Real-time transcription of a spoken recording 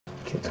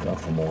Kid's gone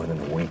for more than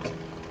a week.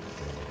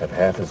 Have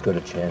half as good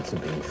a chance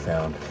of being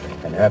found.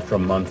 And after a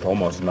month,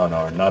 almost none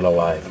are not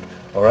alive.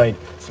 All right?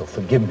 So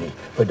forgive me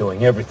for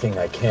doing everything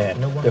I can.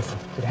 You know what?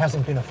 It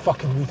hasn't been a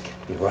fucking week.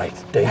 You're right.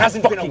 Day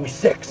fucking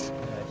 6.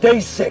 Day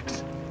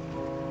 6.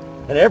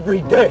 And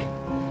every day,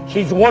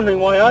 she's wondering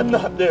why I'm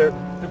not there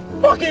to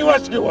fucking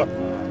rescue her.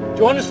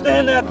 Do you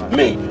understand that?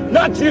 Me.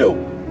 Not you.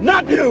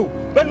 Not you.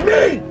 But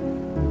me.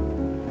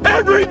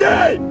 Every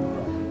day.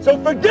 So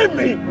forgive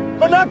me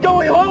for not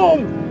going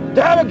home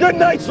to have a good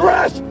night's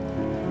rest.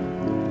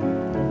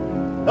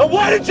 Now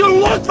why did you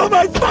look for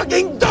my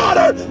fucking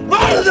daughter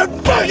rather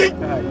than fucking...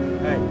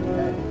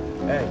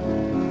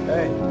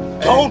 Hey.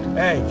 Don't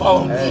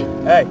phone me.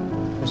 Hey,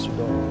 Mr.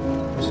 Dole.